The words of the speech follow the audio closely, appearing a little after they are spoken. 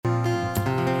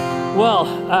Well,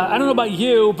 I don't know about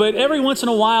you, but every once in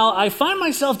a while, I find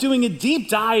myself doing a deep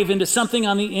dive into something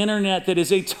on the internet that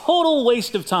is a total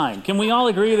waste of time. Can we all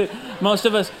agree that most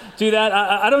of us do that?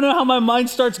 I don't know how my mind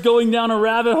starts going down a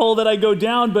rabbit hole that I go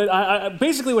down, but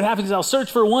basically what happens is I'll search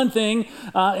for one thing,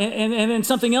 and then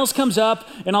something else comes up,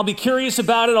 and I'll be curious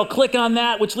about it. I'll click on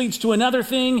that, which leads to another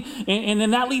thing, and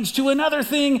then that leads to another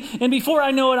thing, and before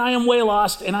I know it, I am way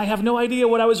lost, and I have no idea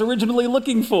what I was originally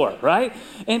looking for, right?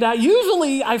 And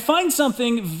usually I find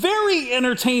something very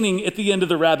entertaining at the end of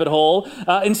the rabbit hole,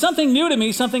 and something new to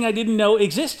me, something I didn't know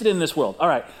existed in this world. All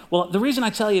right, well, the reason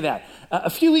I tell you that, a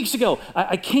few weeks ago,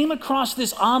 I came across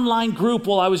this online group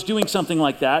while I was doing something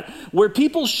like that, where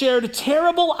people shared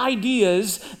terrible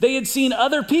ideas they had seen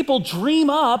other people dream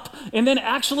up and then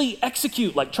actually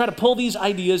execute, like try to pull these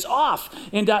ideas off.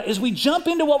 And as we jump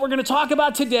into what we're going to talk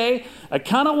about today, I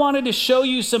kind of wanted to show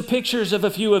you some pictures of a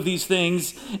few of these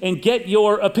things and get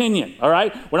your opinion, all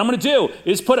right? What I'm going to do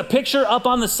is put a picture up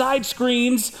on the side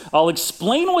screens. I'll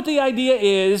explain what the idea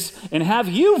is and have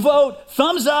you vote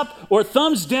thumbs up or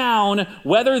thumbs down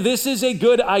whether this is a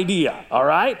good idea, all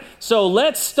right? So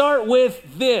let's start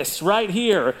with this right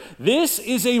here. This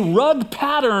is a rug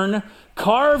pattern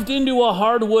carved into a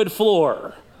hardwood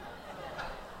floor.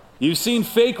 You've seen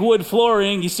fake wood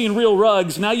flooring, you've seen real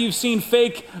rugs, now you've seen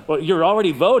fake, well, you're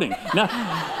already voting.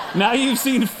 Now you've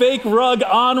seen fake rug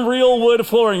on real wood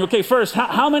flooring. Okay, first,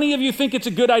 how many of you think it's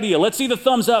a good idea? Let's see the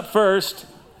thumbs up first.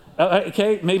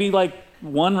 Okay, maybe like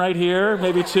one right here,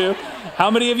 maybe two. How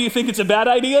many of you think it's a bad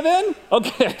idea then?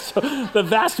 Okay, so the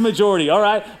vast majority. All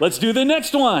right, let's do the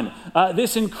next one.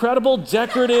 This incredible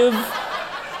decorative,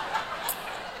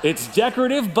 it's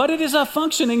decorative, but it is a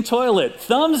functioning toilet.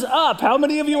 Thumbs up. How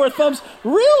many of you are thumbs?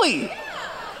 Really?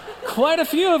 Quite a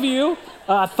few of you.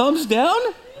 Thumbs down?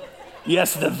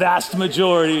 Yes, the vast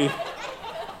majority.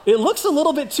 It looks a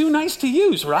little bit too nice to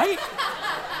use, right?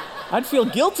 I'd feel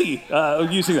guilty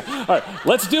using that. All right,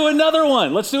 let's do another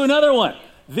one.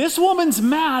 This woman's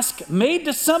mask made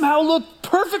to somehow look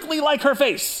perfectly like her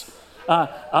face.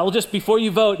 I'll just, before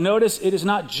you vote, notice it is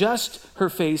not just her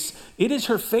face. It is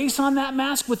her face on that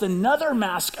mask with another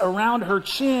mask around her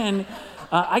chin.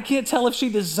 I can't tell if she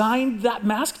designed that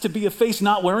mask to be a face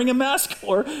not wearing a mask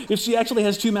or if she actually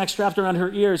has two masks strapped around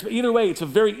her ears. But either way, it's a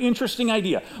very interesting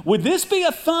idea. Would this be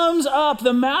a thumbs up,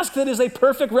 the mask that is a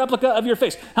perfect replica of your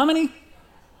face? How many?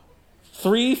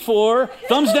 3, 4,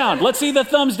 thumbs down. Let's see the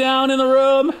thumbs down in the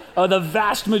room. The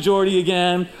vast majority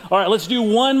again. All right, let's do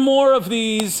one more of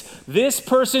these. This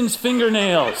person's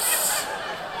fingernails.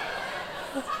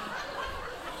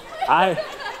 I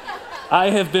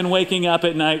have been waking up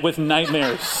at night with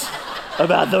nightmares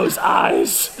about those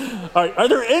eyes. All right, are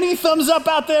there any thumbs up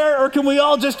out there, or can we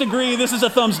all just agree this is a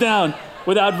thumbs down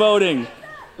without voting?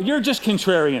 You're just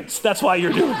contrarians. That's why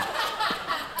you're doing it.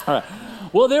 All right.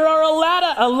 Well, there are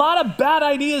a lot of bad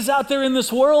ideas out there in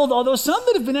this world, although some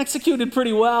that have been executed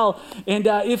pretty well. And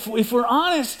if we're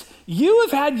honest, you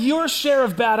have had your share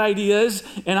of bad ideas,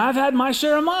 and I've had my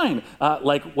share of mine,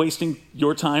 like wasting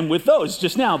your time with those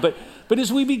just now. But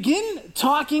as we begin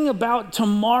talking about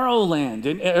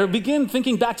Tomorrowland, or begin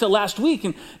thinking back to last week,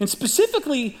 and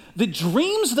specifically the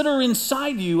dreams that are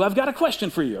inside you, I've got a question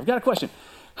for you.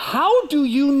 How do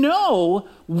you know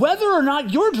whether or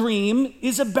not your dream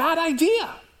is a bad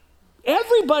idea?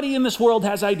 Everybody in this world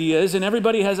has ideas, and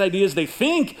everybody has ideas they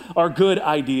think are good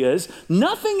ideas.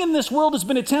 Nothing in this world has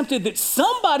been attempted that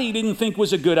somebody didn't think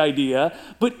was a good idea,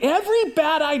 but every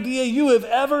bad idea you have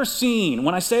ever seen,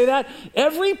 when I say that,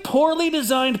 every poorly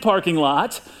designed parking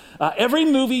lot, every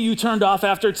movie you turned off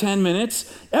after 10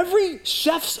 minutes, every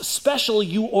chef's special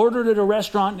you ordered at a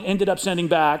restaurant and ended up sending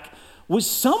back, was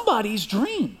somebody's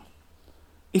dream.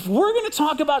 If we're going to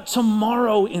talk about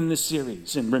tomorrow in this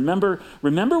series, and remember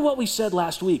what we said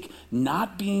last week,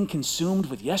 not being consumed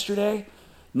with yesterday,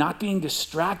 not being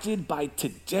distracted by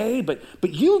today, but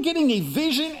you getting a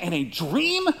vision and a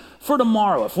dream for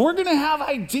tomorrow. If we're going to have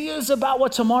ideas about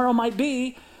what tomorrow might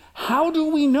be, how do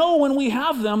we know when we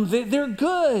have them that they're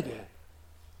good?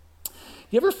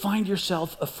 You ever find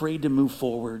yourself afraid to move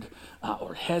forward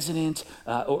or hesitant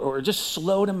or just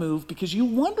slow to move because you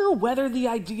wonder whether the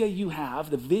idea you have,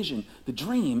 the vision, the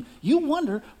dream, you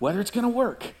wonder whether it's going to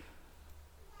work?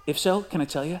 If so, can I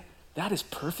tell you, that is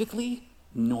perfectly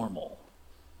normal.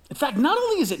 In fact, not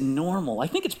only is it normal, I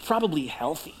think it's probably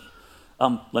healthy.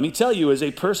 Let me tell you, as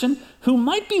a person who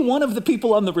might be one of the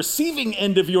people on the receiving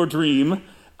end of your dream,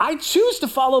 I choose to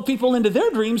follow people into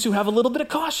their dreams who have a little bit of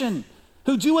caution,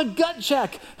 who do a gut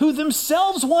check, who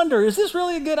themselves wonder, is this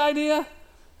really a good idea?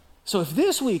 So if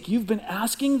this week you've been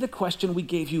asking the question we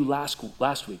gave you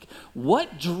last week,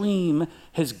 what dream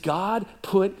has God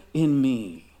put in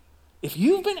me? If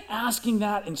you've been asking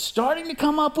that and starting to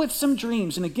come up with some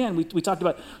dreams, and again, we talked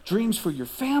about dreams for your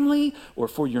family or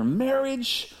for your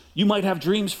marriage. You might have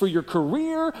dreams for your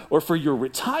career or for your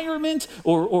retirement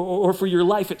or for your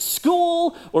life at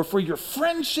school or for your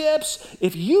friendships.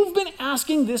 If you've been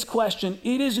asking this question,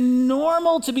 it is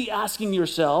normal to be asking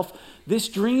yourself, this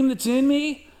dream that's in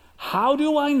me, how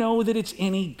do I know that it's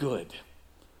any good?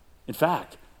 In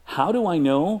fact, how do I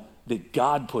know that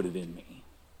God put it in me?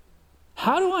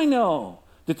 How do I know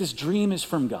that this dream is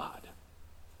from God?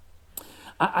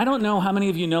 I don't know how many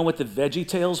of you know what the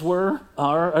VeggieTales are.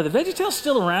 Are the VeggieTales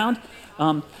still around?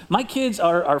 My kids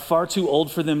are far too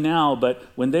old for them now, but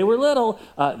when they were little,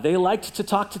 they liked to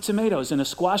talk to tomatoes, and a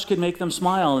squash could make them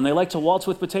smile, and they liked to waltz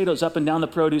with potatoes up and down the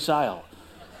produce aisle,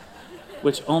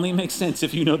 which only makes sense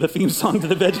if you know the theme song to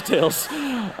the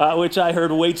VeggieTales, which I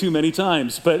heard way too many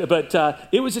times. But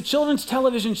it was a children's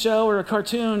television show or a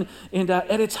cartoon, and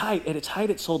at its height,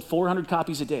 it sold 400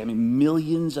 copies a day. I mean,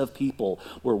 millions of people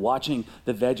were watching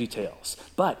the VeggieTales.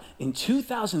 But in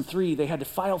 2003, they had to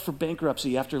file for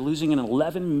bankruptcy after losing an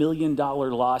 $11 million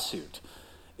lawsuit.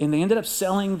 And they ended up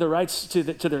selling the rights to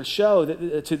their show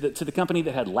to the company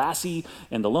that had Lassie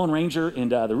and the Lone Ranger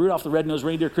and the Rudolph the Red-Nosed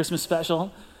Reindeer Christmas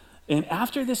special. And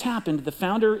after this happened, the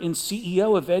founder and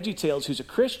CEO of VeggieTales, who's a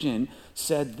Christian,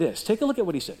 said this. Take a look at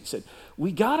what he said. He said,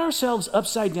 "We got ourselves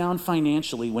upside down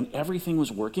financially when everything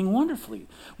was working wonderfully.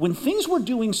 When things were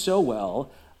doing so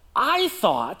well, I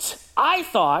thought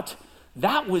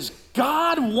that was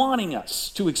God wanting us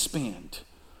to expand.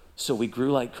 So we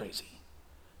grew like crazy.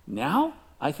 Now,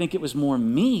 I think it was more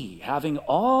me having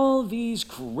all these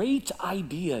great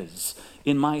ideas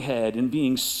in my head and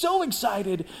being so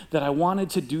excited that I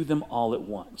wanted to do them all at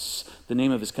once." The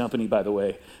name of his company, by the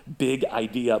way, Big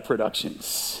Idea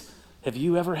Productions. Have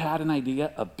you ever had an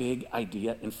idea, a big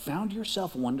idea, and found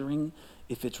yourself wondering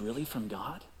if it's really from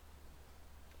God?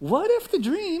 What if the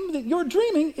dream that you're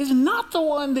dreaming is not the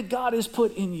one that God has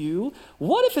put in you?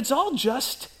 What if it's all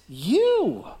just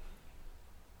you?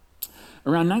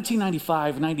 Around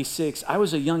 1995, 96, I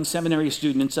was a young seminary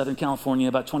student in Southern California,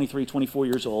 about 23, 24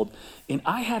 years old, and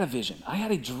I had a vision. I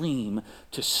had a dream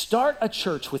to start a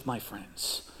church with my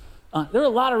friends. There were a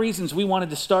lot of reasons we wanted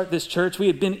to start this church. We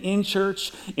had been in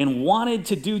church and wanted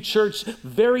to do church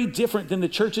very different than the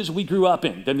churches we grew up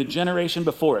in, than the generation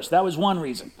before us. That was one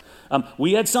reason.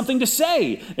 We had something to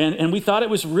say, and we thought it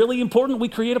was really important we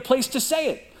create a place to say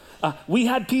it. We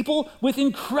had people with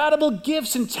incredible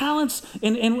gifts and talents,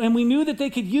 and we knew that they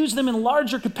could use them in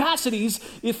larger capacities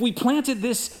if we planted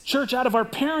this church out of our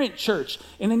parent church.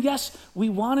 And then, yes, we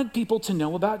wanted people to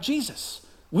know about Jesus.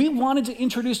 We wanted to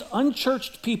introduce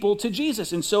unchurched people to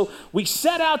Jesus. And so we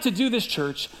set out to do this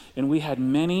church, and we had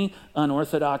many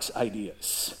unorthodox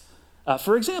ideas.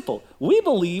 For example, we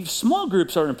believe small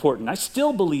groups are important. I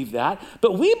still believe that,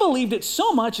 but we believed it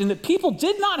so much and that people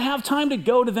did not have time to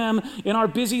go to them in our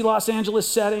busy Los Angeles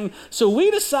setting. So we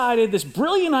decided this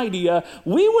brilliant idea,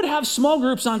 we would have small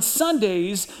groups on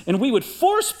Sundays and we would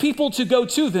force people to go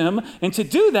to them. And to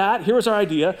do that, here was our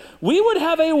idea, we would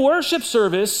have a worship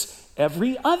service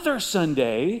every other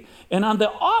Sunday. And on the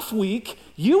off week,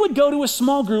 you would go to a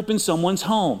small group in someone's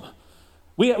home.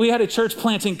 We had a church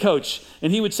planting coach,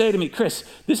 and he would say to me, "Chris,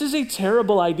 this is a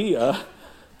terrible idea.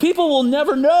 People will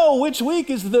never know which week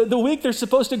is the week they're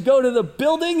supposed to go to the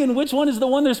building and which one is the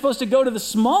one they're supposed to go to the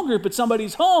small group at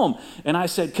somebody's home." And I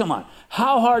said, "Come on,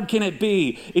 how hard can it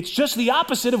be? It's just the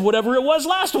opposite of whatever it was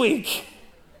last week."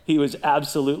 He was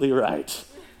absolutely right.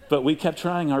 But we kept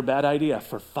trying our bad idea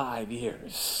for 5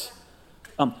 years.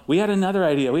 We had another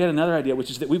idea,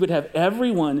 which is that we would have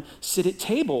everyone sit at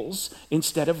tables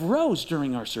instead of rows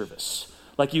during our service.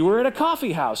 Like you were at a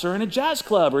coffee house or in a jazz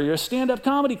club or you're a stand-up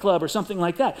comedy club or something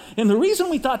like that. And the reason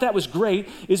we thought that was great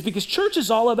is because church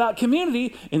is all about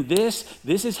community, and this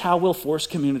is how we'll force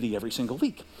community every single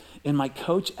week. And my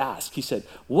coach asked, he said,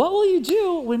 "What will you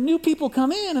do when new people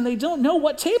come in and they don't know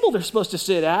what table they're supposed to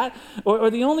sit at, or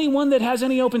the only one that has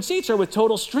any open seats are with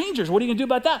total strangers? What are you going to do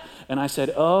about that?" And I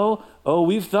said, oh,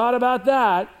 we've thought about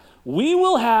that. We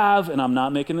will have, and I'm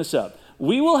not making this up,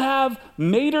 we will have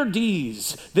maitre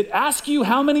d's that ask you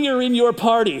how many are in your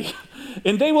party.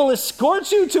 And they will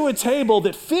escort you to a table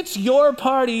that fits your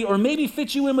party or maybe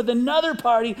fits you in with another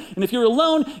party. And if you're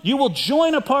alone, you will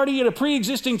join a party at a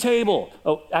pre-existing table.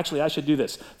 Oh, actually, I should do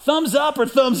this. Thumbs up or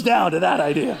thumbs down to that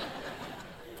idea?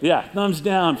 Yeah, thumbs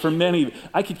down for many.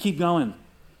 I could keep going.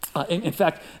 In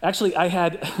fact, actually, I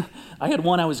had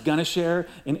one I was going to share,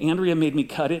 and Andrea made me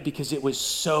cut it because it was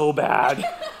so bad.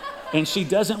 And she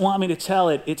doesn't want me to tell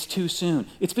it. It's too soon.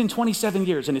 It's been 27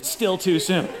 years, and it's still too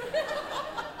soon.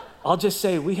 I'll just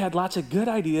say we had lots of good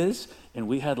ideas and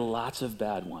we had lots of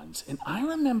bad ones. And I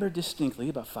remember distinctly,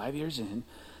 about 5 years in,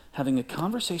 having a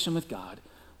conversation with God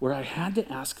where I had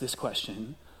to ask this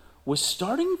question: was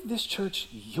starting this church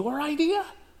your idea,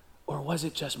 or was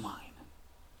it just mine?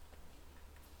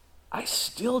 I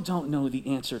still don't know the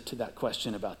answer to that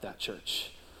question about that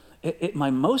church. At my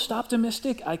most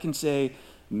optimistic, I can say,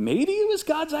 maybe it was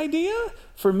God's idea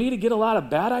for me to get a lot of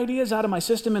bad ideas out of my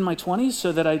system in my 20s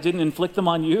so that I didn't inflict them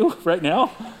on you right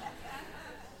now.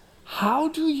 How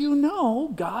do you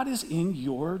know God is in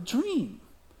your dream?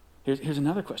 Here's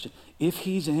another question. If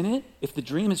he's in it, if the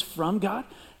dream is from God,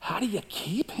 how do you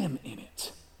keep him in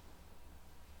it?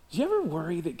 Do you ever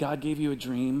worry that God gave you a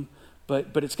dream,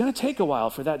 but it's going to take a while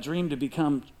for that dream to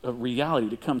become a reality,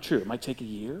 to come true? It might take a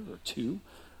year or 2,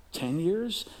 10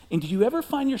 years. And do you ever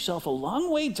find yourself a long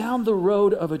way down the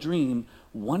road of a dream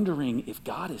wondering if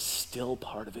God is still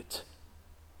part of it?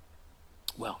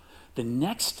 Well, the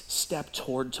next step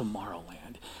toward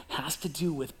Tomorrowland has to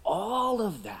do with all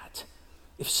of that.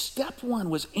 If step 1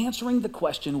 was answering the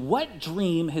question, what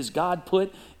dream has God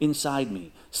put inside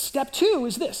me? Step 2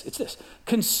 is this. It's this: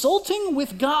 consulting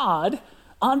with God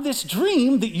on this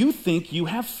dream that you think you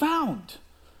have found.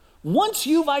 Once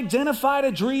you've identified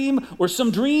a dream or some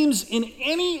dreams in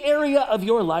any area of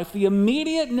your life, the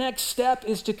immediate next step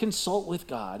is to consult with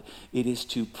God. It is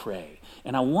to pray.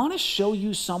 And I want to show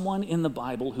you someone in the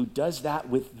Bible who does that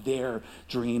with their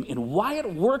dream and why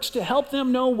it works to help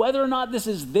them know whether or not this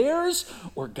is theirs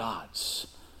or God's.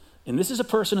 And this is a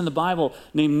person in the Bible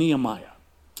named Nehemiah.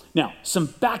 Now, some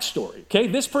backstory, okay?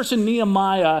 This person,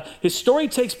 Nehemiah, his story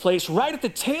takes place right at the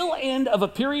tail end of a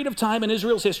period of time in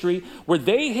Israel's history where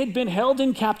they had been held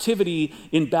in captivity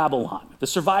in Babylon, the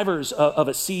survivors of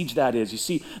a siege, that is. You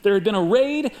see, there had been a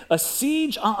raid, a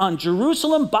siege on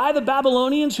Jerusalem by the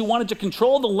Babylonians who wanted to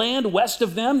control the land west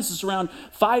of them. This is around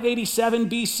 587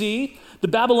 BC. The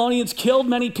Babylonians killed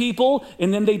many people,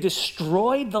 and then they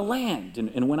destroyed the land.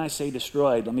 And when I say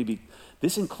destroyed,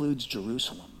 this includes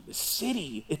Jerusalem. The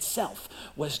city itself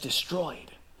was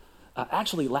destroyed.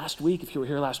 Actually, last week, if you were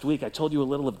here last week, I told you a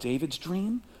little of David's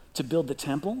dream to build the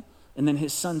temple, and then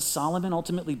his son Solomon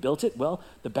ultimately built it. Well,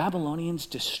 the Babylonians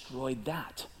destroyed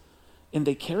that. And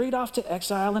they carried off to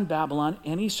exile in Babylon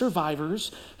any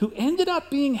survivors who ended up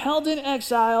being held in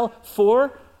exile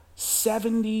for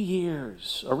 70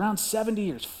 years, around 70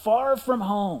 years, far from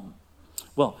home.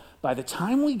 Well, by the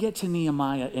time we get to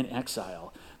Nehemiah in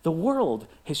exile, the world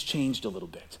has changed a little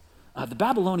bit. The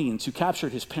Babylonians who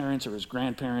captured his parents or his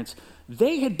grandparents,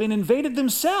 they had been invaded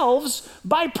themselves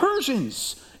by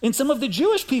Persians. And some of the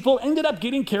Jewish people ended up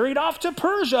getting carried off to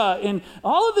Persia. And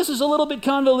all of this is a little bit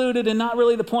convoluted and not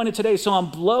really the point of today, so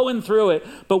I'm blowing through it.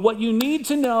 But what you need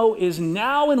to know is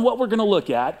now, in what we're going to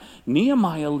look at,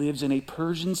 Nehemiah lives in a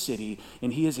Persian city,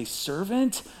 and he is a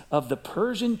servant of the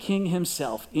Persian king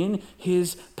himself in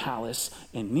his palace.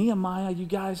 And Nehemiah, you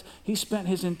guys, he spent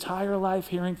his entire life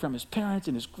hearing from his parents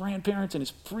and his grandparents and his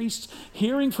priests,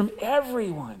 hearing from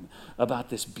everyone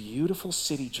about this beautiful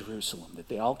city, Jerusalem, that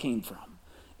they all came from,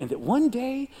 and that one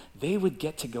day they would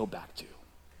get to go back to.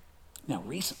 Now,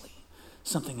 recently,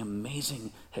 something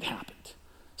amazing had happened.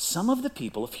 Some of the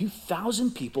people, a few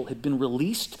thousand people, had been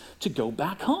released to go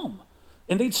back home.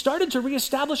 And they'd started to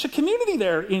reestablish a community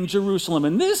there in Jerusalem.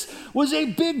 And this was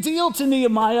a big deal to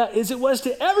Nehemiah, as it was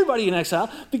to everybody in exile,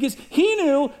 because he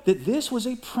knew that this was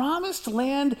a promised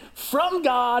land from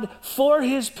God for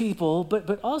his people.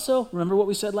 But also, remember what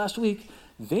we said last week,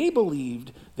 they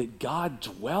believed that God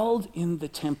dwelled in the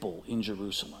temple in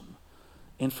Jerusalem.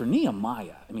 And for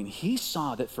Nehemiah, he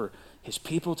saw that for his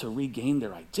people to regain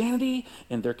their identity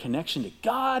and their connection to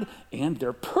God and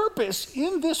their purpose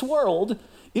in this world,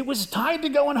 it was tied to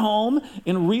going home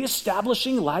and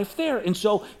reestablishing life there. And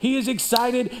so he is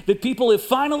excited that people have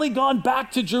finally gone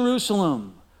back to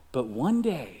Jerusalem. But one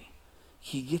day,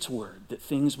 he gets word that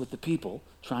things with the people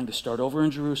trying to start over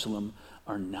in Jerusalem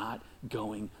are not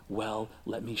going well.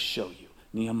 Let me show you.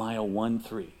 Nehemiah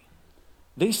 1:3.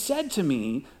 They said to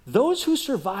me, those who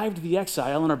survived the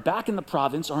exile and are back in the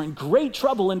province are in great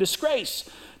trouble and disgrace.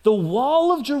 The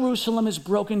wall of Jerusalem is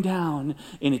broken down,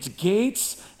 and its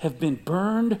gates have been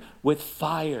burned with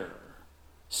fire.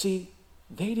 See,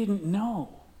 they didn't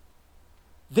know.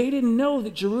 They didn't know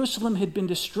that Jerusalem had been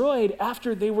destroyed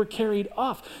after they were carried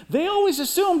off. They always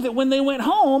assumed that when they went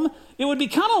home, it would be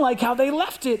kind of like how they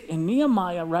left it. And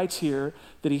Nehemiah writes here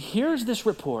that he hears this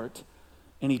report,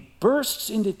 and he bursts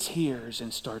into tears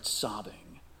and starts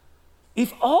sobbing.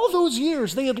 If all those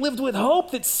years they had lived with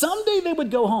hope that someday they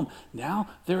would go home, now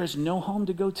there is no home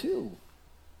to go to.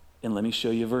 And let me show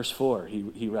you verse 4.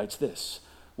 He writes this.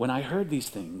 when I heard these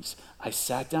things, I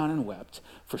sat down and wept.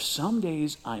 For some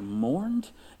days I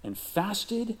mourned and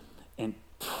fasted and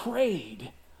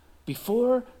prayed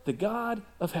before the God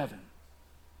of heaven.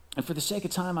 And for the sake of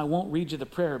time, I won't read you the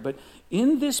prayer, but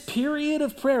in this period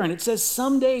of prayer, and it says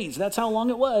some days, that's how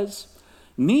long it was,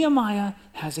 Nehemiah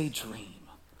has a dream.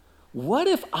 What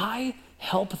if I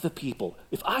help the people?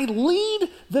 If I lead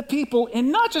the people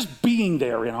in not just being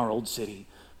there in our old city,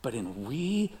 but in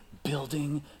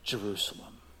rebuilding Jerusalem?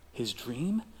 His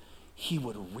dream, he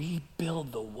would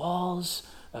rebuild the walls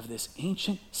of this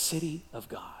ancient city of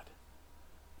God.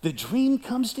 The dream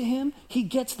comes to him, he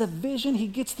gets the vision, he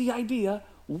gets the idea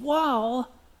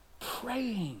while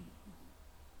praying.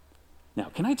 Now,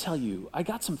 can I tell you, I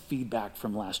got some feedback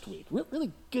from last week,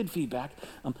 really good feedback.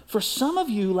 For some of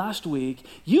you last week,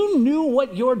 you knew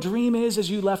what your dream is as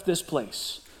you left this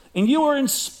place. And you were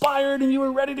inspired and you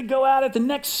were ready to go at it. The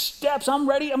next steps, I'm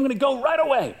ready, I'm going to go right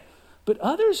away. But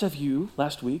others of you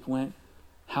last week went,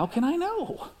 how can I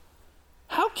know?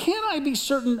 How can I be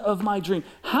certain of my dream?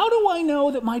 How do I know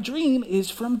that my dream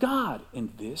is from God?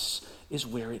 And this is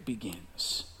where it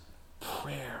begins.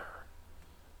 Prayer.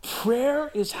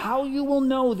 Prayer is how you will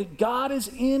know that God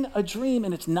is in a dream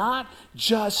and it's not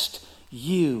just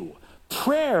you.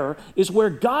 Prayer is where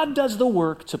God does the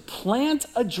work to plant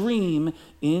a dream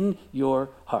in your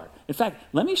heart. In fact,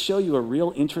 let me show you a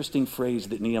real interesting phrase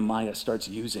that Nehemiah starts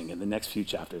using in the next few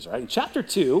chapters. Right? In chapter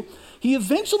 2, he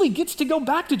eventually gets to go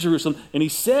back to Jerusalem, and he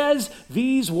says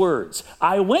these words.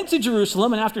 I went to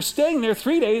Jerusalem, and after staying there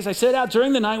 3 days, I set out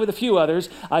during the night with a few others.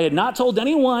 I had not told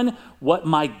anyone what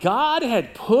my God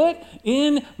had put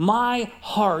in my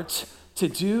heart to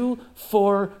do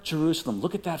for Jerusalem.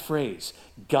 Look at that phrase.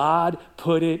 God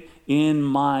put it in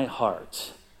my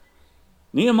heart.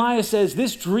 Nehemiah says,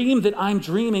 this dream that I'm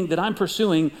dreaming, that I'm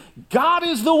pursuing, God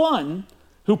is the one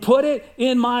who put it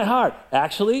in my heart.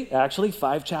 Actually,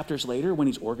 5 chapters later, when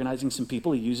he's organizing some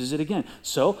people, he uses it again.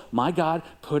 So, my God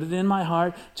put it in my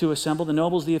heart to assemble the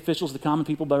nobles, the officials, the common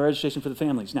people by registration for the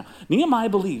families. Now, Nehemiah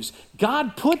believes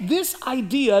God put this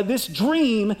idea, this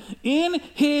dream, in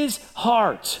his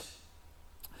heart.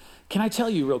 Can I tell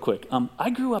you real quick? I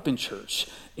grew up in church,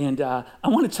 and I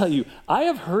want to tell you, I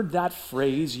have heard that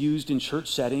phrase used in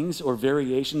church settings or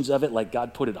variations of it, like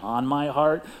God put it on my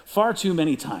heart, far too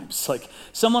many times. Like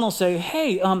someone will say,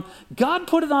 hey, God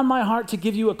put it on my heart to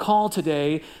give you a call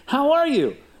today. How are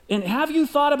you? And have you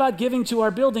thought about giving to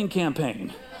our building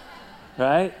campaign?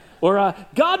 Right? Or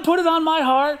God put it on my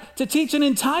heart to teach an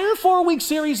entire 4-week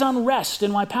series on rest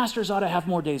and why pastors ought to have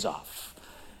more days off.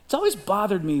 It's always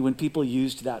bothered me when people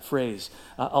used that phrase,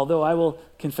 although I will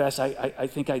confess I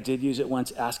think I did use it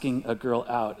once asking a girl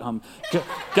out.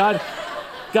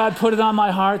 God put it on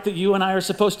my heart that you and I are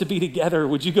supposed to be together.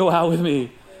 Would you go out with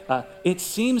me? It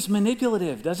seems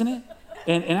manipulative, doesn't it?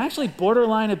 And actually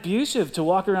borderline abusive to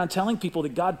walk around telling people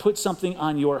that God put something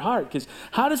on your heart. Because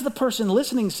how does the person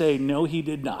listening say, no, he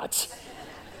did not?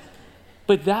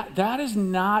 But that is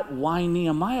not why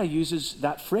Nehemiah uses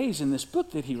that phrase in this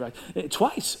book that he writes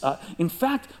twice. In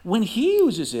fact, when he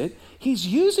uses it, he's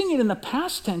using it in the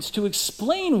past tense to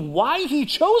explain why he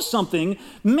chose something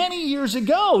many years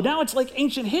ago. Now it's like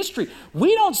ancient history.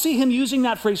 We don't see him using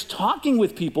that phrase talking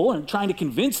with people and trying to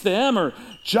convince them or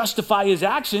justify his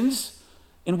actions.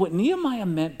 And what Nehemiah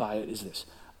meant by it is this.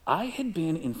 I had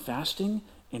been in fasting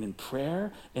and in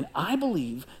prayer, and I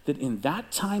believe that in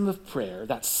that time of prayer,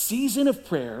 that season of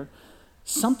prayer,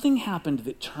 something happened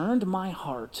that turned my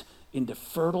heart into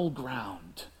fertile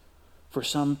ground for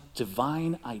some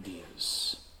divine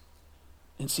ideas.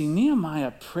 And see,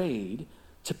 Nehemiah prayed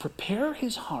to prepare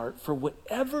his heart for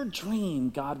whatever dream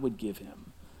God would give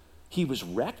him. He was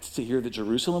wrecked to hear that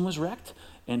Jerusalem was wrecked,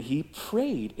 and he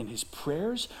prayed, and his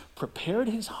prayers prepared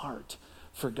his heart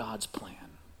for God's plan.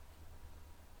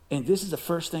 And this is the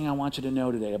first thing I want you to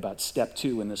know today about step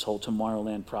 2 in this whole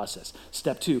Tomorrowland process.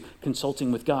 Step 2,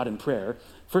 consulting with God in prayer.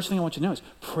 First thing I want you to know is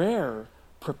prayer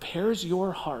prepares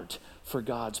your heart for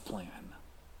God's plan.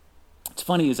 It's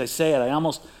funny, as I say it, I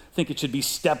almost think it should be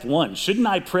step 1. Shouldn't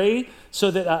I pray so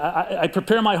that I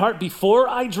prepare my heart before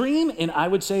I dream? And I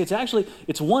would say it's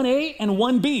 1A and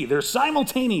 1B. They're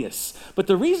simultaneous. But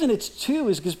the reason it's 2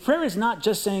 is because prayer is not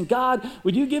just saying, God,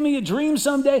 would you give me a dream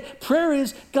someday? Prayer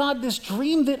is, God, this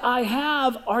dream that I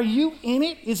have, are you in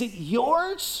it? Is it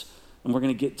yours? And we're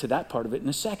going to get to that part of it in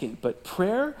a second. But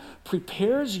prayer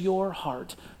prepares your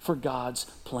heart for God's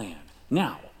plan.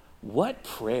 Now, what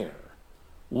prayer?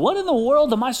 What in the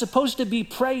world am I supposed to be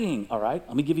praying? All right,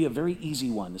 let me give you a very easy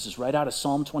one. This is right out of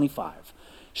Psalm 25.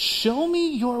 Show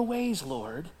me your ways,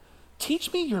 Lord.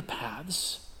 Teach me your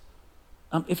paths.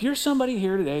 If you're somebody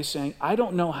here today saying, I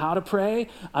don't know how to pray,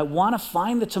 I want to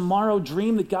find the tomorrow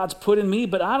dream that God's put in me,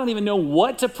 but I don't even know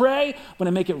what to pray, I'm going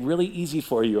to make it really easy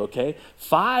for you, okay?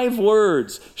 5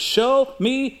 words. Show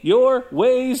me your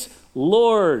ways,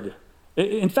 Lord.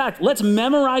 In fact, let's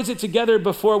memorize it together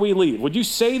before we leave. Would you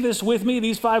say this with me,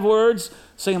 these 5 words?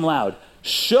 Say them loud.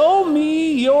 Show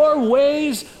me your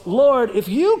ways, Lord. If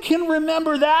you can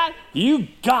remember that, you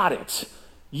got it.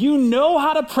 You know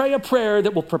how to pray a prayer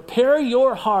that will prepare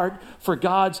your heart for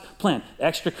God's plan.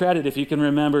 Extra credit if you can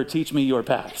remember, teach me your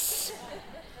paths.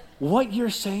 What you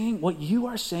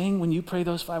are saying when you pray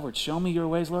those 5 words, show me your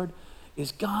ways, Lord,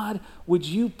 is God, would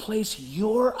you place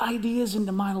your ideas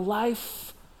into my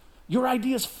life, your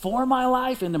ideas for my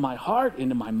life, into my heart,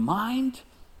 into my mind?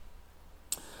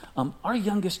 Our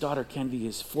youngest daughter, Kendi,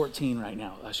 is 14 right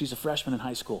now. She's a freshman in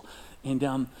high school.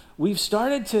 And we've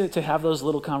started to have those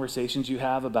little conversations you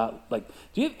have about, like,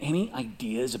 do you have any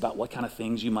ideas about what kind of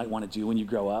things you might want to do when you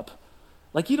grow up?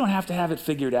 Like, you don't have to have it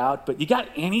figured out, but you got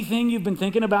anything you've been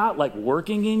thinking about, like,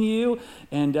 working in you?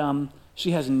 And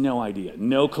she has no idea,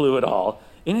 no clue at all.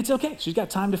 And it's okay. She's got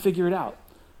time to figure it out.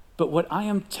 But what I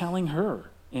am telling her,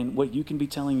 and what you can be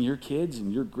telling your kids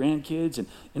and your grandkids,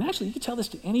 and actually you can tell this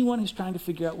to anyone who's trying to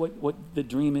figure out what the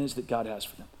dream is that God has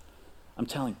for them. I'm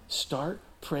telling, start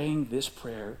praying this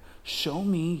prayer, show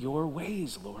me your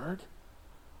ways, Lord.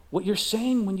 What you're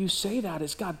saying when you say that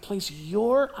is, God, place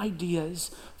your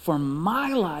ideas for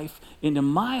my life into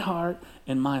my heart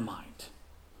and my mind.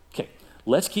 Okay,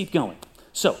 let's keep going.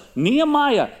 So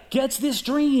Nehemiah gets this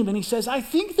dream and he says, I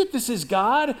think that this is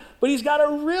God, but he's got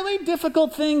a really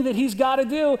difficult thing that he's got to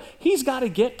do. He's got to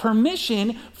get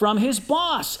permission from his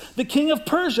boss, the king of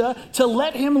Persia, to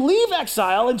let him leave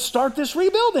exile and start this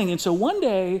rebuilding. And so one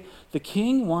day, the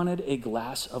king wanted a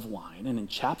glass of wine. And in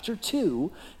chapter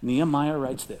 2, Nehemiah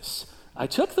writes this, I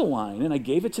took the wine and I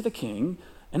gave it to the king,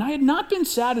 and I had not been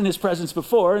sad in his presence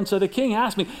before. And so the king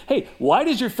asked me, hey, why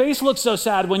does your face look so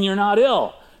sad when you're not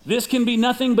ill? This can be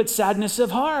nothing but sadness of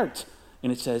heart.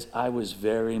 And it says, I was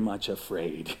very much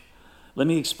afraid. Let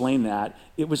me explain that.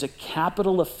 It was a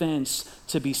capital offense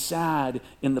to be sad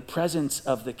in the presence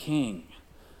of the king.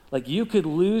 Like, you could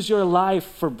lose your life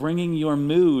for bringing your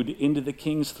mood into the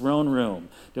king's throne room.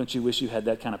 Don't you wish you had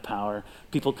that kind of power?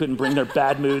 People couldn't bring their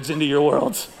bad moods into your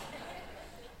world.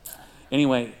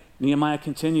 Anyway, Nehemiah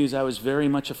continues, I was very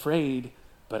much afraid,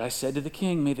 but I said to the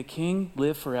king, may the king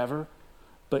live forever.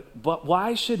 But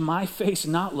why should my face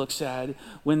not look sad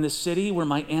when the city where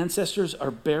my ancestors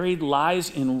are buried lies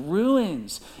in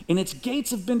ruins and its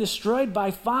gates have been destroyed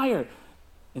by fire?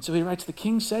 And so he writes, the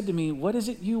king said to me, what is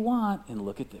it you want? And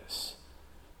look at this.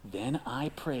 Then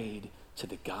I prayed to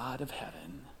the God of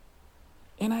heaven.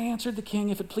 And I answered the king,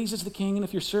 if it pleases the king, and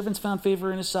if your servants found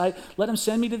favor in his sight, let him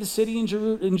send me to the city in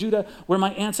Judah where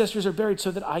my ancestors are buried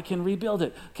so that I can rebuild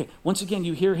it. Okay, once again,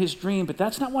 you hear his dream, but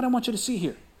that's not what I want you to see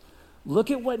here.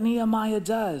 Look at what Nehemiah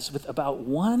does with about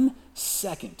 1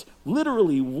 second,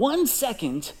 literally 1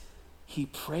 second, he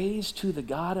prays to the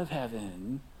God of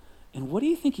heaven. And what do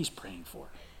you think he's praying for?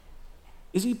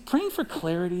 Is he praying for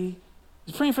clarity?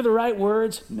 Is he praying for the right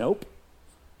words? Nope.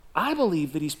 I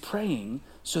believe that he's praying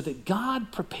so that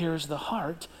God prepares the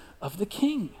heart of the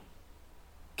king.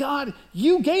 God,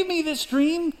 you gave me this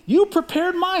dream. You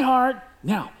prepared my heart.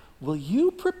 Now, will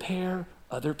you prepare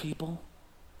other people?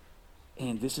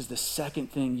 And this is the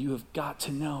second thing you have got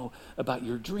to know about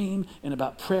your dream and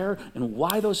about prayer and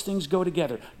why those things go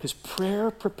together. Because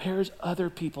prayer prepares other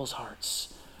people's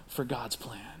hearts for God's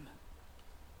plan.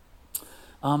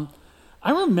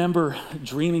 I remember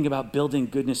dreaming about building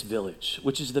Goodness Village,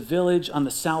 which is the village on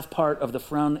the south part of the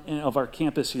front end of our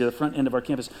campus here, the front end of our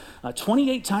campus.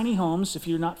 28 tiny homes, if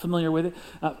you're not familiar with it,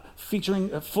 featuring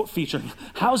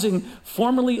housing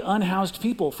formerly unhoused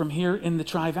people from here in the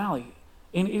Tri-Valley.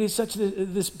 And it is such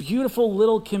this beautiful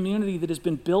little community that has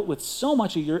been built with so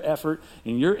much of your effort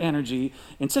and your energy,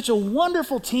 and such a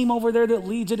wonderful team over there that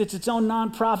leads it. It's its own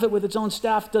nonprofit with its own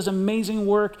staff, does amazing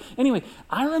work. Anyway,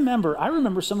 I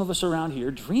remember some of us around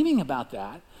here dreaming about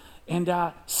that, and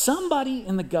somebody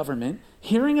in the government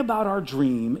hearing about our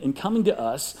dream and coming to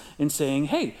us and saying,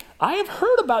 hey, I have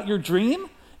heard about your dream,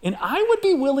 and I would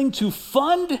be willing to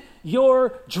fund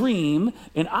your dream,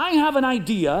 and I have an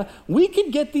idea. We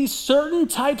could get these certain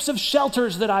types of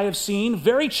shelters that I have seen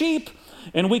very cheap,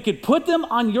 and we could put them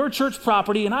on your church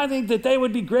property, and I think that they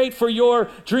would be great for your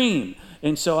dream.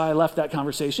 And so I left that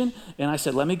conversation, and I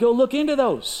said, let me go look into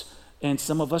those. And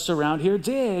some of us around here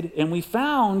did, and we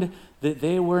found that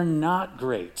they were not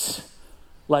great.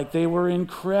 like they were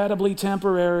incredibly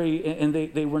temporary, and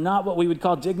they were not what we would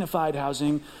call dignified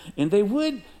housing, and they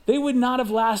would not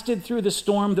have lasted through the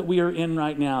storm that we are in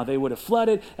right now. They would have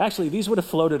flooded. Actually, these would have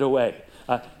floated away.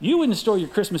 You wouldn't store your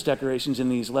Christmas decorations in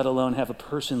these, let alone have a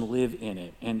person live in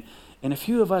it. And a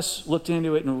few of us looked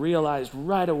into it and realized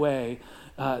right away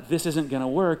this isn't going to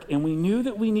work, and we knew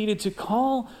that we needed to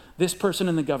call this person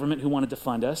in the government who wanted to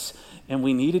fund us, and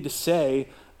we needed to say,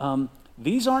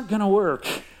 these aren't going to work,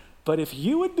 but if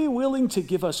you would be willing to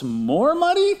give us more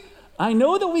money, I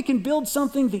know that we can build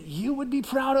something that you would be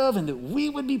proud of and that we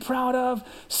would be proud of.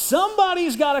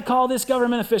 Somebody's got to call this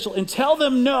government official and tell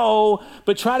them no,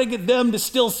 but try to get them to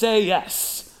still say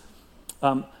yes.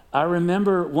 I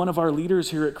remember one of our leaders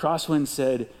here at Crosswind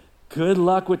said, good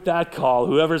luck with that call,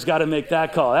 whoever's got to make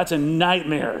that call. That's a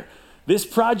nightmare. This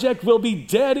project will be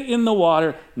dead in the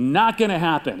water, not going to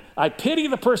happen. I pity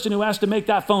the person who has to make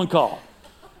that phone call.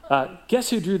 Guess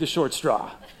who drew the short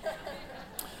straw?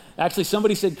 Actually,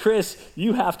 somebody said, Chris,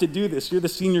 you have to do this. You're the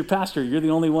senior pastor. You're the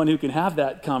only one who can have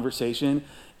that conversation.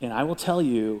 And I will tell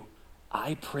you,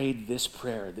 I prayed this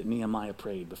prayer that Nehemiah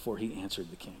prayed before he answered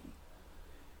the king.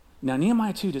 Now,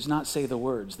 Nehemiah 2 does not say the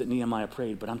words that Nehemiah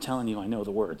prayed, but I'm telling you, I know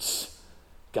the words.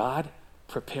 God,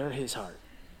 prepare his heart.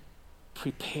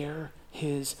 Prepare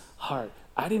his heart.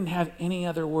 I didn't have any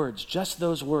other words, just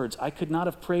those words. I could not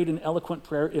have prayed an eloquent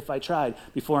prayer if I tried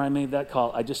before I made that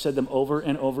call. I just said them over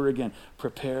and over again.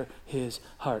 Prepare his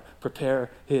heart.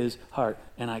 Prepare his heart.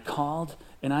 And I called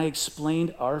and I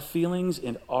explained our feelings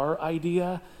and our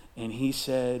idea, and he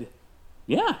said,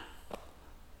 yeah.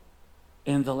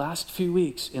 In the last few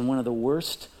weeks, in one of the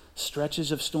worst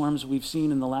stretches of storms we've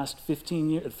seen in the last 15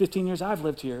 years I've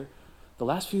lived here, the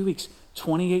last few weeks,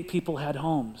 28 people had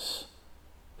homes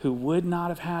who would not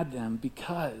have had them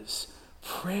because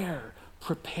prayer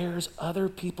prepares other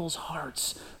people's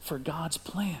hearts for God's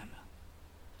plan.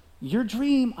 Your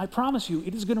dream, I promise you,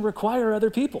 it is going to require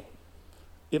other people.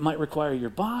 It might require your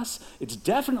boss. It's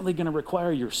definitely going to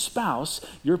require your spouse,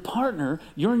 your partner,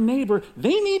 your neighbor.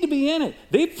 They need to be in it.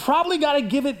 They've probably got to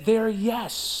give it their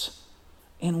yes.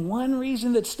 And one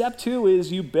reason that step 2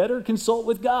 is you better consult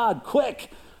with God. Quick,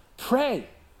 pray.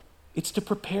 It's to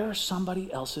prepare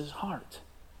somebody else's heart.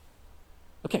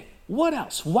 Okay, what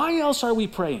else? Why else are we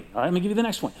praying? All right, let me give you the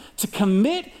next one. To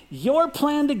commit your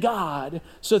plan to God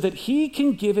so that he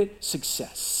can give it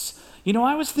success. You know,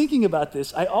 I was thinking about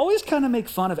this. I always kind of make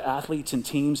fun of athletes and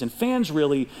teams and fans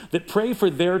really that pray for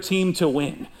their team to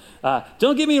win.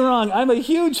 Don't get me wrong, I'm a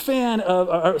huge fan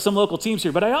of some local teams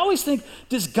here, but I always think,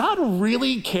 does God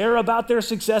really care about their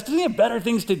success? Does he have better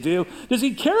things to do? Does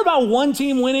he care about one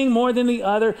team winning more than the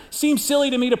other? Seems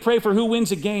silly to me to pray for who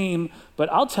wins a game,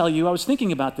 but I'll tell you, I was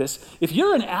thinking about this. If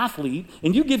you're an athlete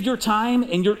and you give your time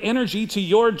and your energy to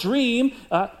your dream,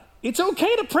 it's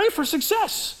okay to pray for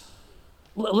success.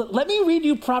 Let me read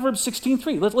you Proverbs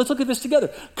 16:3. Let's look at this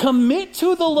together. Commit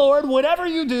to the Lord whatever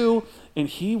you do, and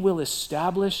he will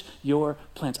establish your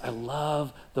plans. I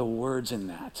love the words in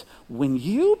that. When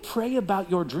you pray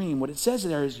about your dream, what it says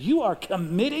there is you are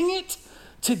committing it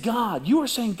to God. You are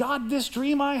saying, God, this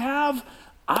dream I have,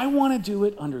 I want to do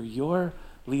it under your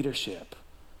leadership.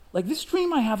 Like this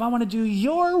dream I have, I want to do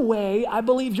your way. I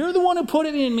believe you're the one who put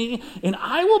it in me, and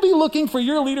I will be looking for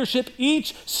your leadership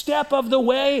each step of the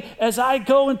way as I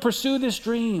go and pursue this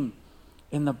dream.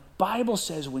 And the Bible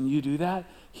says when you do that,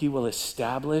 he will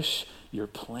establish your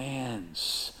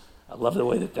plans. I love the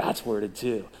way that that's worded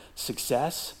too.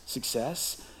 Success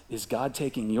is God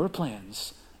taking your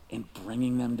plans and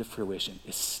bringing them to fruition,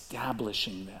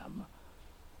 establishing them.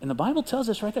 And the Bible tells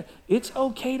us right there, it's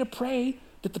okay to pray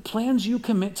that the plans you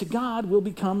commit to God will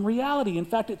become reality. In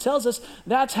fact, it tells us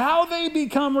that's how they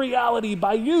become reality,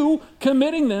 by you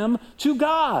committing them to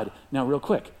God. Now, real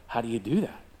quick, how do you do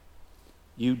that?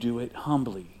 You do it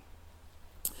humbly.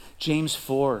 James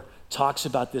 4 talks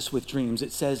about this with dreams.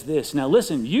 It says this, now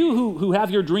listen, you who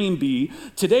have your dream be,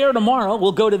 today or tomorrow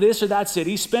we'll go to this or that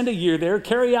city, spend a year there,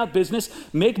 carry out business,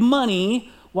 make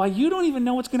money, while you don't even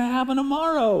know what's going to happen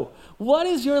tomorrow. What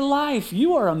is your life?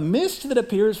 You are a mist that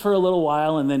appears for a little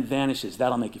while and then vanishes.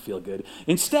 That'll make you feel good.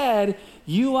 Instead,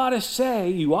 you ought to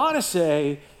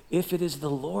say, if it is the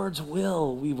Lord's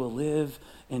will, we will live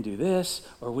and do this,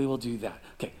 or we will do that.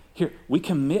 Okay, here, we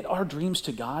commit our dreams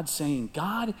to God, saying,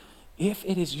 God, if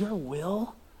it is your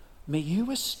will, may you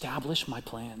establish my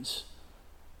plans.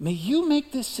 May you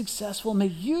make this successful. May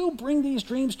you bring these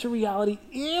dreams to reality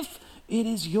if it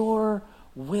is your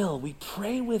will. We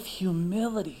pray with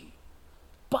humility,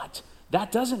 but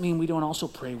that doesn't mean we don't also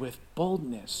pray with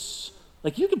boldness.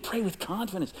 Like, you can pray with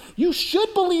confidence. You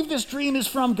should believe this dream is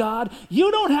from God. You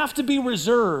don't have to be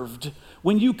reserved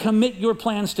when you commit your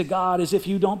plans to God as if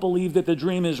you don't believe that the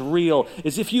dream is real,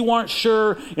 as if you aren't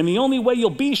sure, and the only way you'll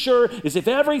be sure is if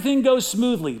everything goes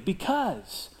smoothly.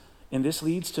 Because, and this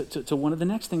leads to one of the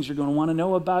next things you're going to want to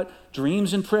know about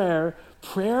dreams and prayer,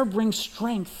 prayer brings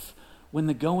strength when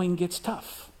the going gets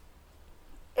tough.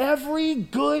 Every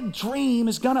good dream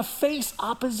is going to face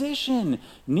opposition.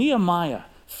 Nehemiah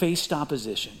faced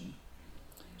opposition.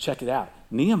 Check it out.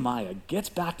 Nehemiah gets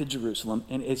back to Jerusalem,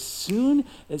 and as soon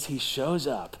as he shows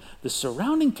up, the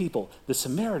surrounding people, the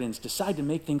Samaritans, decide to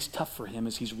make things tough for him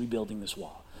as he's rebuilding this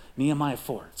wall. Nehemiah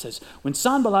 4, it says, when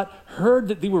Sanballat heard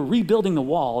that they were rebuilding the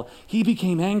wall, he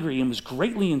became angry and was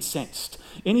greatly incensed.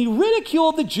 And he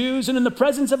ridiculed the Jews, and in the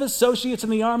presence of associates in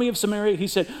the army of Samaria, he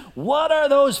said, what are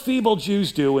those feeble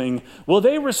Jews doing? Will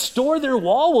they restore their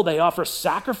wall? Will they offer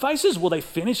sacrifices? Will they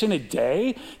finish in a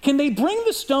day? Can they bring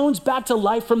the stones back to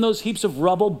life from those heaps of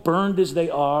rubble, burned as they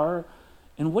are?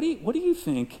 And what do you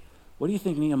think? What do you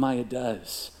think Nehemiah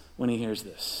does when he hears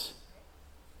this?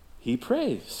 He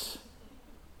prays.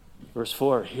 Verse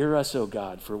 4, hear us, O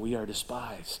God, for we are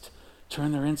despised.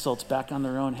 Turn their insults back on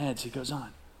their own heads. He goes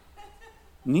on.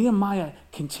 Nehemiah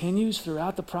continues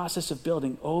throughout the process of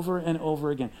building over and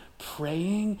over again,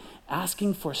 praying,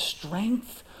 asking for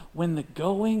strength when the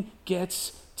going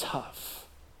gets tough.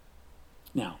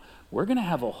 Now, we're going to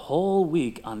have a whole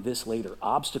week on this later,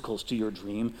 obstacles to your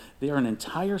dream. They are an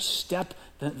entire step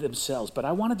themselves, but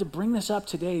I wanted to bring this up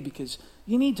today because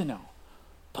you need to know.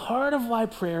 Part of why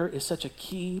prayer is such a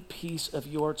key piece of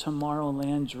your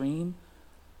Tomorrowland dream,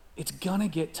 it's gonna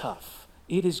get tough.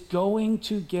 It is going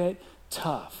to get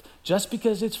tough. Just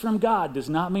because it's from God does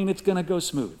not mean it's gonna go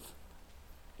smooth.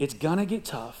 It's gonna get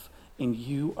tough, and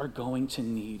you are going to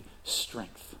need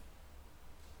strength.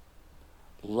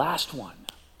 Last one,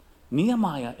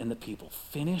 Nehemiah and the people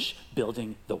finish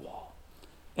building the wall.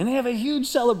 And they have a huge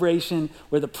celebration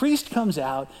where the priest comes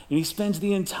out and he spends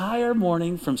the entire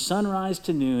morning from sunrise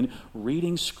to noon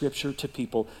reading scripture to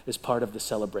people as part of the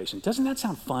celebration. Doesn't that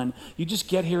sound fun? You just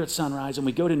get here at sunrise and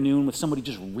we go to noon with somebody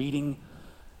just reading.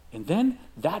 And then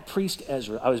that priest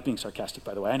Ezra, I was being sarcastic,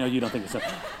 by the way. I know you don't think it's something.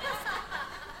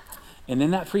 And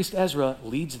then that priest Ezra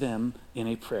leads them in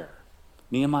a prayer.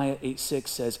 Nehemiah 8:6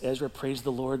 says, Ezra praised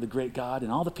the Lord, the great God, and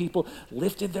all the people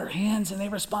lifted their hands and they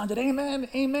responded, amen,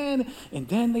 amen. And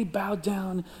then they bowed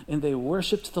down and they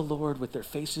worshiped the Lord with their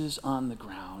faces on the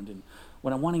ground. And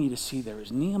what I'm wanting you to see there is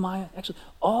Nehemiah, actually,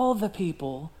 all the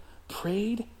people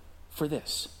prayed for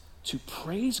this, to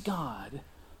praise God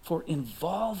for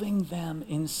involving them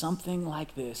in something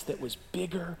like this that was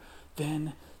bigger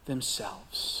than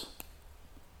themselves.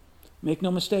 Make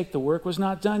no mistake, the work was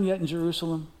not done yet in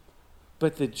Jerusalem.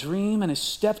 But the dream and a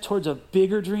step towards a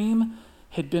bigger dream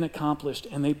had been accomplished.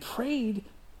 And they prayed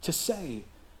to say,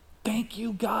 thank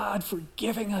you, God, for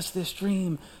giving us this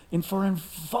dream and for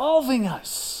involving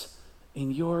us in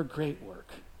your great work.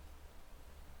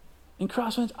 And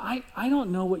Crosswinds, I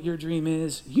don't know what your dream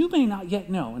is. You may not yet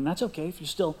know, and that's okay if you're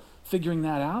still figuring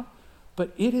that out.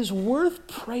 But it is worth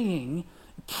praising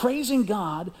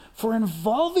God for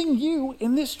involving you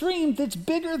in this dream that's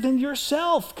bigger than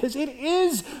yourself, because it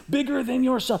is bigger than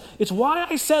yourself. It's why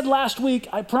I said last week,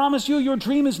 I promise you, your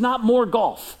dream is not more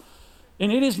golf.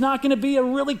 And it is not going to be a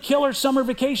really killer summer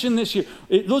vacation this year.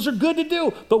 Those are good to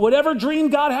do, but whatever dream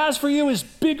God has for you is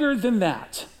bigger than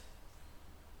that.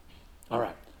 All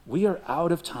right, we are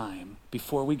out of time.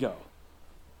 Before we go,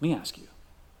 let me ask you,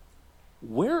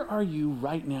 where are you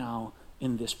right now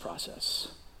in this process?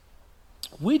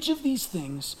 Which of these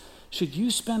things should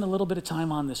you spend a little bit of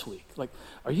time on this week? Like,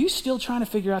 are you still trying to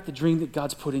figure out the dream that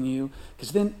God's put in you?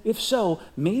 Because then, if so,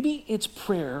 maybe it's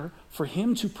prayer for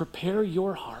him to prepare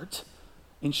your heart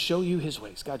and show you his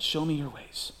ways. God, show me your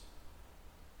ways.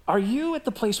 Are you at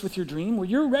the place with your dream where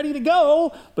you're ready to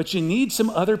go, but you need some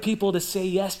other people to say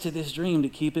yes to this dream to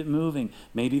keep it moving?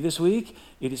 Maybe this week,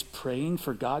 it is praying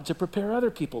for God to prepare other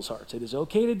people's hearts. It is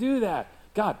okay to do that.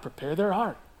 God, prepare their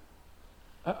heart.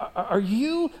 Are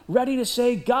you ready to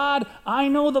say, God, I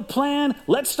know the plan,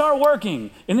 let's start working?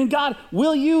 And then, God,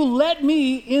 will you let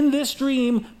me in this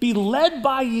dream be led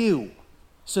by you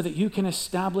so that you can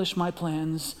establish my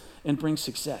plans and bring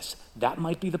success? That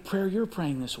might be the prayer you're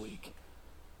praying this week.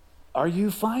 Are you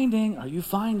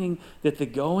finding that the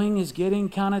going is getting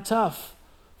kind of tough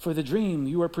for the dream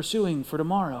you are pursuing for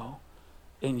tomorrow,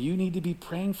 and you need to be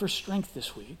praying for strength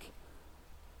this week?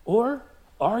 Or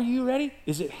are you ready?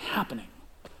 Is it happening?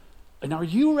 And are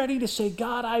you ready to say,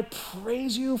 God, I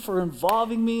praise you for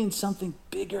involving me in something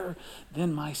bigger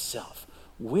than myself?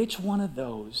 Which one of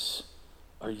those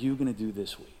are you going to do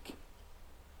this week?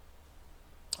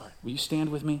 All right, will you stand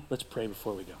with me? Let's pray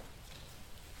before we go.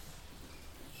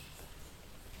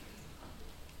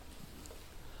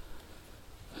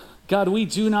 God, we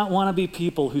do not want to be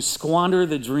people who squander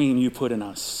the dream you put in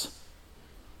us.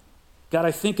 God,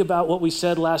 I think about what we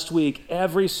said last week.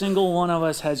 Every single one of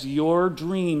us has your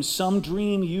dream, some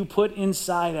dream you put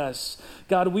inside us.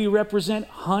 God, we represent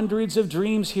hundreds of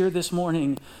dreams here this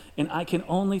morning, and I can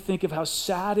only think of how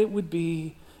sad it would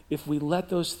be if we let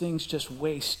those things just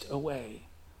waste away.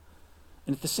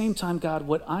 And at the same time, God,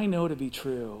 what I know to be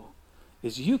true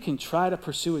is you can try to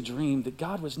pursue a dream that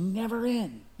God was never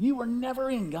in. You were never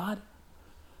in, God.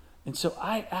 And so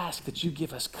I ask that you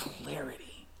give us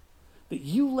clarity, that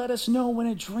you let us know when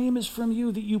a dream is from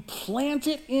you, that you plant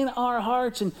it in our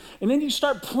hearts, and then you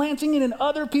start planting it in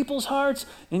other people's hearts.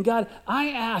 And God, I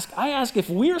ask if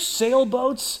we're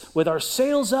sailboats with our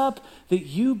sails up, that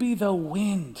you be the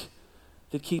wind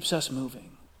that keeps us moving.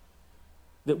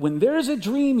 That when there's a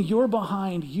dream you're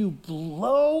behind, you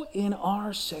blow in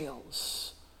our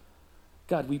sails.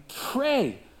 God, we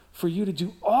pray for you to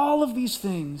do all of these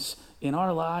things in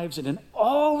our lives and in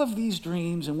all of these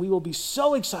dreams, and we will be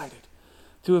so excited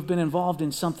to have been involved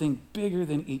in something bigger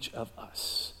than each of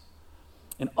us.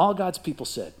 And all God's people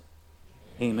said,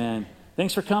 amen.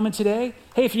 Thanks for coming today.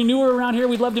 Hey, if you're newer around here,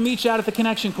 we'd love to meet you out at the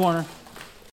Connection Corner.